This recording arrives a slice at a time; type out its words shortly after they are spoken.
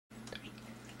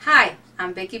Hi,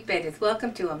 I'm Becky Perez.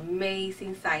 Welcome to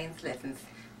Amazing Science Lessons.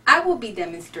 I will be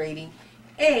demonstrating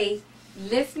a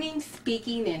listening,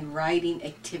 speaking, and writing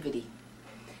activity.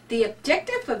 The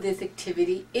objective of this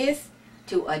activity is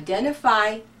to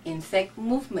identify insect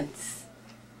movements.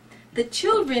 The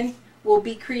children will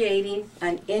be creating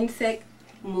an insect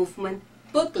movement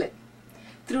booklet.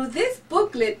 Through this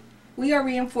booklet, we are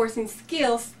reinforcing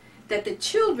skills that the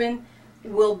children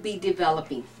will be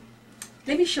developing.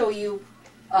 Let me share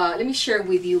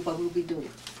with you what we'll be doing.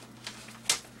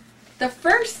 The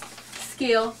first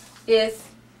skill is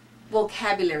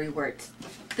vocabulary words.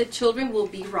 The children will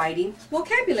be writing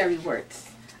vocabulary words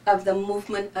of the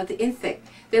movement of the insect.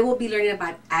 They will be learning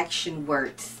about action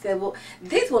words.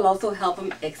 This will also help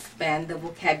them expand the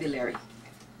vocabulary.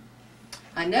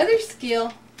 Another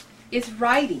skill is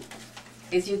writing.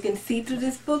 As you can see through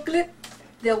this booklet,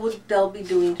 they'll be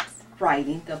doing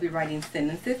writing. They'll be writing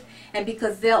sentences, and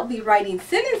because they'll be writing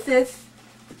sentences,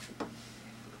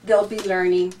 they'll be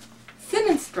learning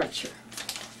sentence structure.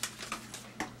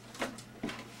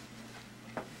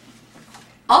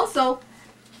 Also,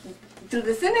 through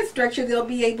the sentence structure, they'll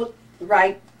be able to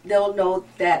write. They'll know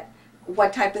that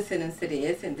what type of sentence it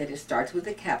is, and that it starts with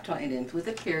a capital and ends with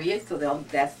a period. So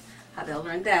that's how they'll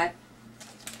learn that.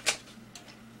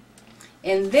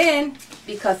 And then,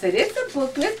 because it is a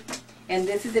booklet, and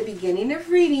this is the beginning of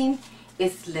reading,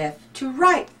 it's left to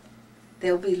right.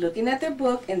 They'll be looking at their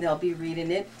book and they'll be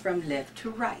reading it from left to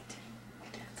right.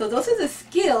 So those are the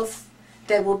skills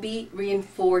that will be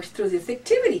reinforced through this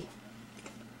activity.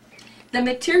 The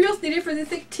materials needed for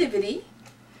this activity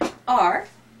are,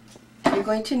 you're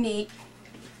going to need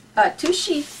 2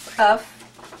 sheets of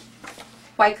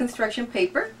white construction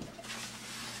paper,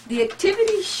 the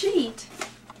activity sheet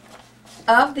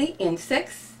of the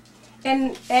insects,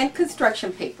 and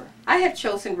construction paper. I have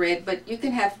chosen red, but you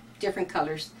can have different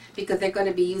colors because they're going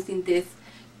to be using this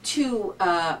to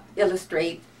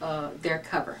illustrate their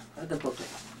cover of the booklet.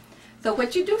 So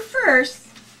what you do first,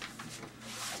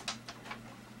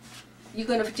 you're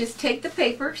going to just take the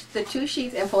papers, the 2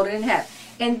 sheets, and fold it in half.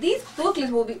 And these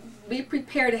booklets will be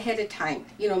prepared ahead of time.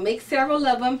 You know, make several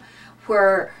of them,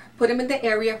 put them in the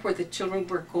area where the children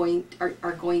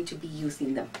are going to be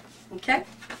using them. Okay?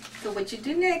 So what you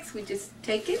do next, we just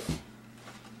take it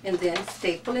and then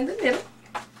staple in the middle.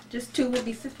 Just 2 will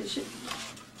be sufficient.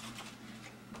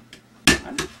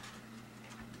 1,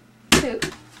 2,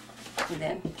 and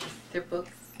then their books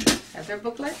have their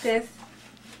book like this.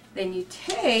 Then you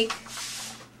take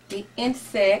the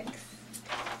insects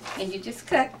and you just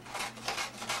cut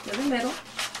to the middle,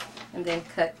 and then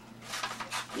cut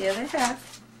the other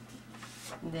half,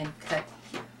 and then cut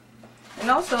here. And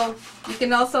also,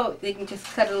 they can just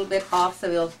cut a little bit off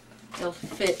so it'll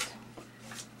fit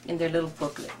in their little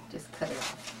booklet. Just cut it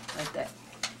off like that.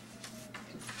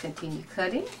 Just continue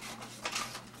cutting.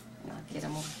 And I'll get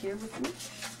them over here with me.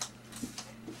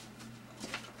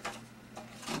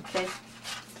 Okay.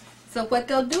 So what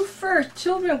they'll do first,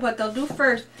 children,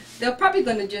 they're probably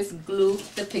going to just glue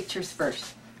the pictures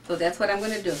first. So that's what I'm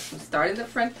going to do. I'm starting the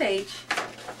front page,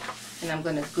 and I'm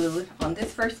going to glue it on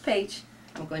this first page.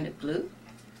 I'm going to glue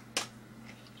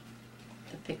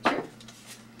the picture.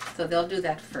 So they'll do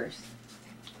that first.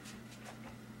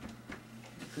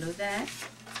 Glue that.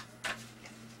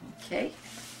 Okay.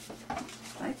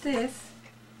 Like this.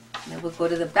 And then we'll go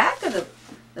to the back of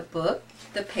the book,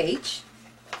 the page,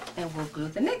 and we'll glue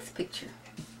the next picture.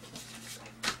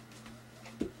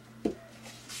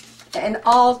 And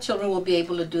all children will be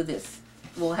able to do this.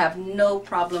 We'll have no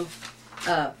problem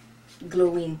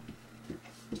gluing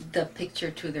the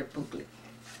picture to their booklet.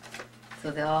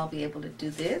 So they'll all be able to do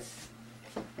this.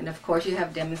 And of course you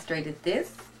have demonstrated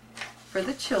this for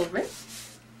the children,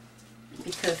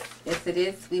 because as it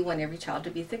is, we want every child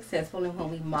to be successful, and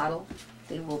when we model,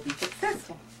 they will be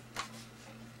successful.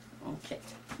 Okay,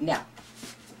 now,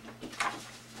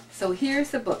 so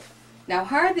here's the book. Now,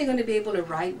 how are they going to be able to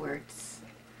write words?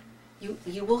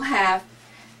 You will have,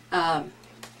 to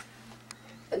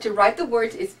write the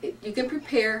words, you can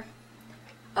prepare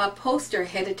a poster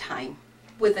ahead of time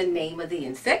with the name of the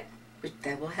insect, which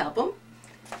that will help them,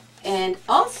 and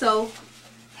also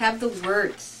have the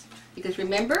words, because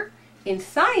remember, in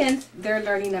science, they're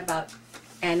learning about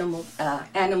animal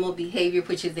behavior,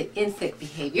 which is the insect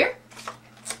behavior,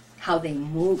 how they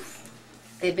move.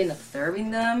 They've been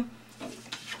observing them.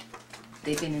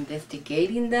 They've been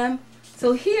investigating them.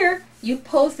 So here, you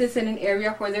post this in an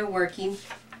area where they're working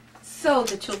so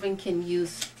the children can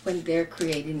use when they're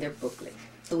creating their booklet.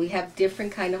 So we have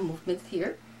different kind of movements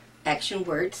here, action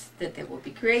words that they will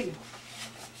be creating.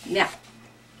 Now,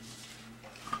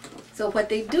 so what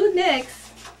they do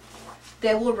next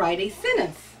they will write a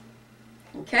sentence.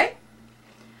 Okay?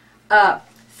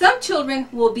 Some children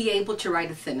will be able to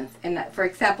write a sentence. And for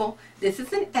example, this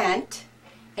is an ant,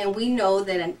 and we know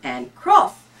that an ant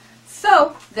crawls.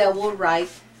 So they will write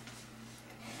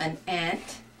an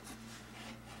ant,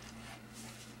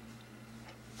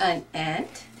 and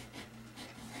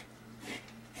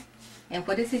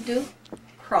what does it do?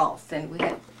 Crawls. And we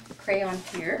have a crayon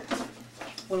here.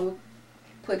 We'll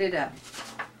put it up.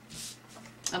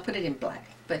 I'll put it in black,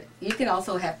 but you can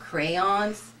also have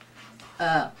crayons,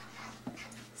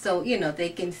 so you know they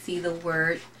can see the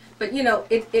word. But you know,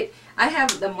 I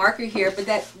have the marker here, but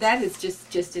that is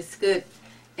just as good.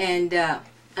 And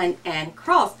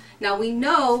crawls. Now we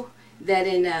know that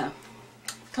in a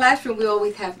classroom we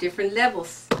always have different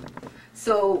levels.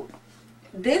 So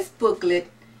this booklet,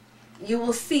 you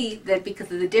will see that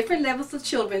because of the different levels of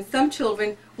children, some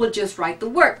children will just write the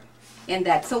word, and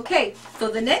that's okay. So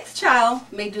the next child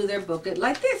may do their booklet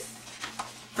like this.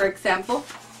 For example,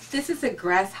 this is a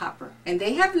grasshopper, and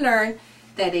they have learned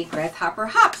that a grasshopper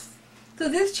hops. So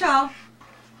this child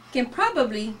can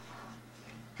probably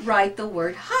write the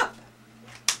word hop.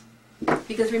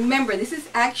 Because remember, this is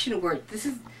action word. This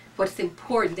is what's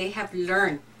important. They have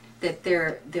learned that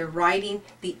they're writing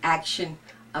the action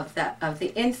of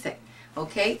the insect.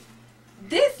 Okay?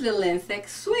 This little insect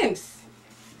swims.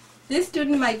 This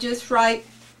student might just write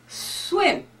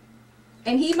swim.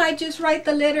 And he might just write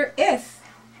the letter S.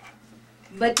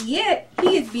 But yet,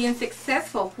 he is being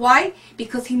successful. Why?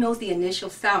 Because he knows the initial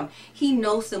sound. He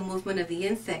knows the movement of the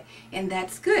insect. And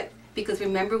that's good. Because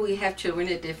remember, we have children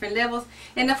at different levels.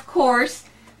 And of course,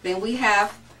 then we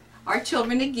have our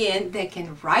children again that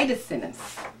can write a sentence.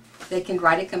 They can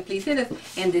write a complete sentence.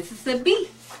 And this is a B.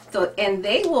 So, and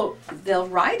they'll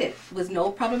write it with no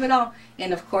problem at all.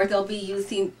 And of course, they'll be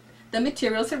using the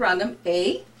materials around them.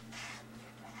 A,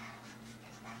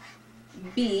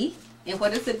 B, and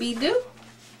what does the B do?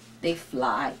 They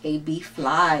fly. A, B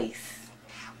flies.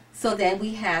 So then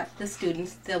we have the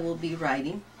students that will be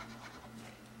writing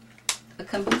a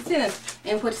complete sentence.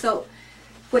 And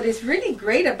what is really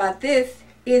great about this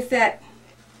is that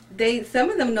some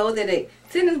of them know that a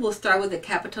sentence will start with a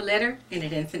capital letter and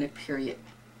it ends in a period.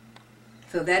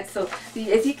 So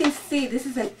as you can see, this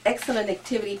is an excellent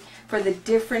activity for the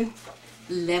different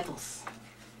levels.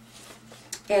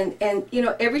 And you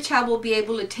know, every child will be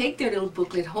able to take their little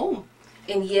booklet home.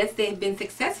 And yes, they've been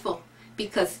successful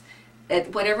because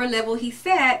at whatever level he's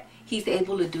at, he's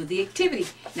able to do the activity.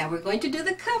 Now we're going to do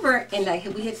the cover, and like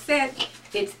we had said,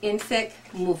 it's insect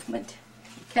movement.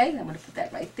 Okay, I'm going to put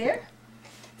that right there.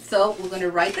 So we're going to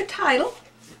write the title.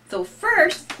 So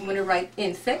first, I'm going to write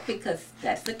insect because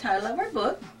that's the title of our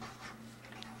book.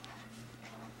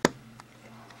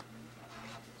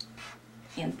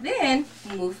 And then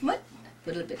movement,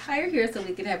 put a little bit higher here so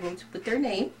we can have room to put their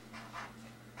name.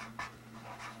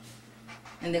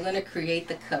 And they're going to create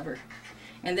the cover.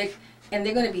 And they're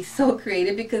going to be so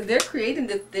creative because they're creating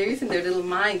this, they're using their little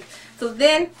mind. So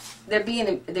then they're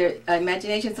being their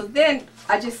imagination. So then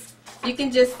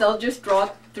they'll just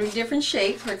draw 3 different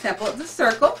shapes. For example, the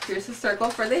circle. Here's a circle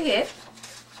for the head.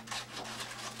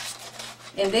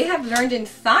 And they have learned in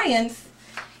science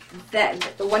that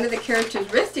one of the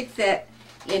characteristics that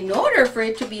in order for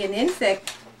it to be an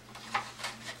insect,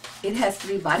 it has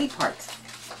 3 body parts.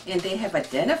 And they have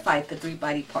identified the 3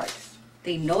 body parts.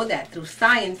 They know that through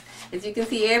science. As you can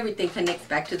see, everything connects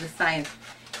back to the science.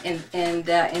 And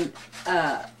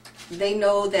they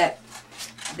know that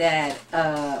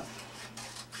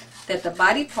the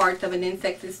body parts of an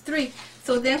insect is 3.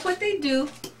 So then what they do,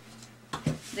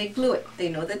 they glue it. They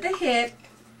know that the head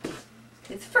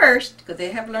is first, because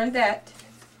they have learned that.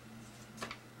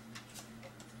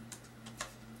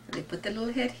 So they put the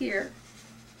little head here.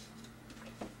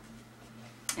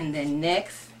 And then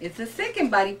next is the second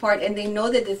body part, and they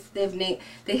know that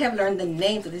they have learned the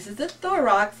name. So this is the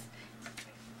thorax.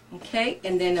 Okay,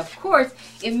 and then of course,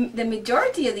 in the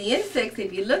majority of the insects,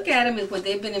 if you look at them, is what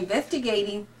they've been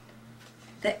investigating,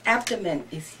 the abdomen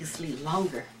is usually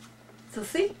longer. So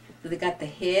see, so they got the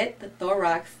head, the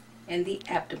thorax, and the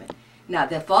abdomen. Now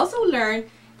they've also learned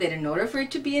that in order for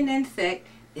it to be an insect,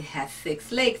 it has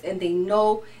 6 legs, and they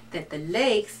know that the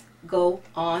legs go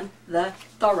on the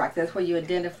thorax. That's where you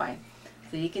identify.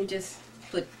 So you can just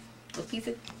put a piece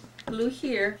of glue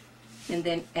here and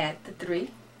then add the 3.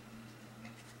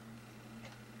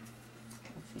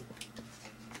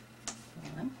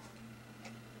 1,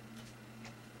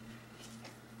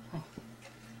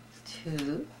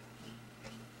 2,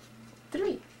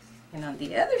 3. And on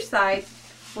the other side,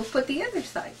 we'll put the other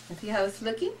side and see how it's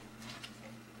looking.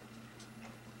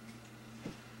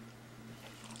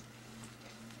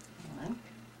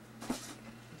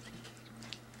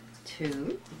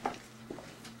 2,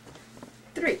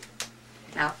 3.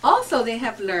 Now also they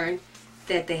have learned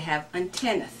that they have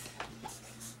antennas.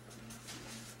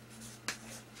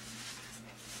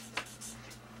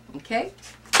 Okay?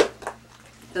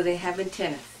 So they have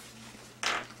antennas.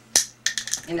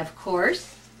 And of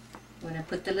course, when I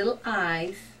put the little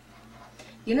eyes,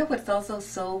 you know what's also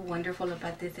so wonderful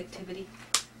about this activity?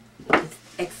 It's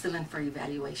excellent for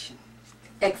evaluation.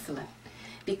 Excellent.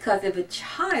 Because if a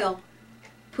child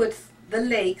puts the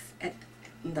legs at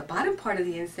the bottom part of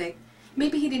the insect,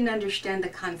 maybe he didn't understand the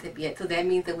concept yet. So that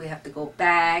means that we have to go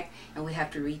back and we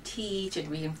have to reteach and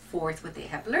reinforce what they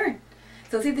have learned.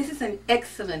 So see, this is an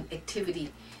excellent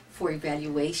activity for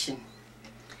evaluation.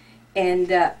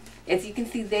 And as you can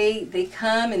see, they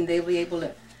come and they'll be able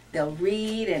to, they'll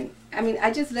read. And I mean,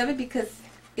 I just love it because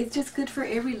it's just good for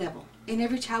every level. And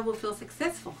every child will feel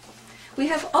successful. We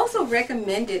have also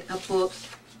recommended a book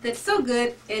that's so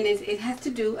good, and it has to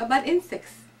do about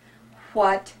insects.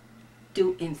 What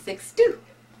do insects do?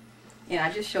 And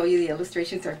I'll just show you, the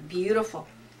illustrations are beautiful.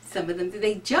 Some of them,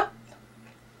 they jump,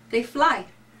 they fly.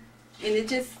 And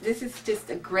this is just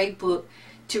a great book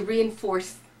to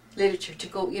reinforce literature, to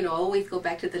go, always go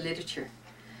back to the literature.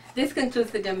 This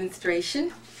concludes the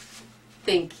demonstration.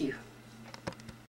 Thank you.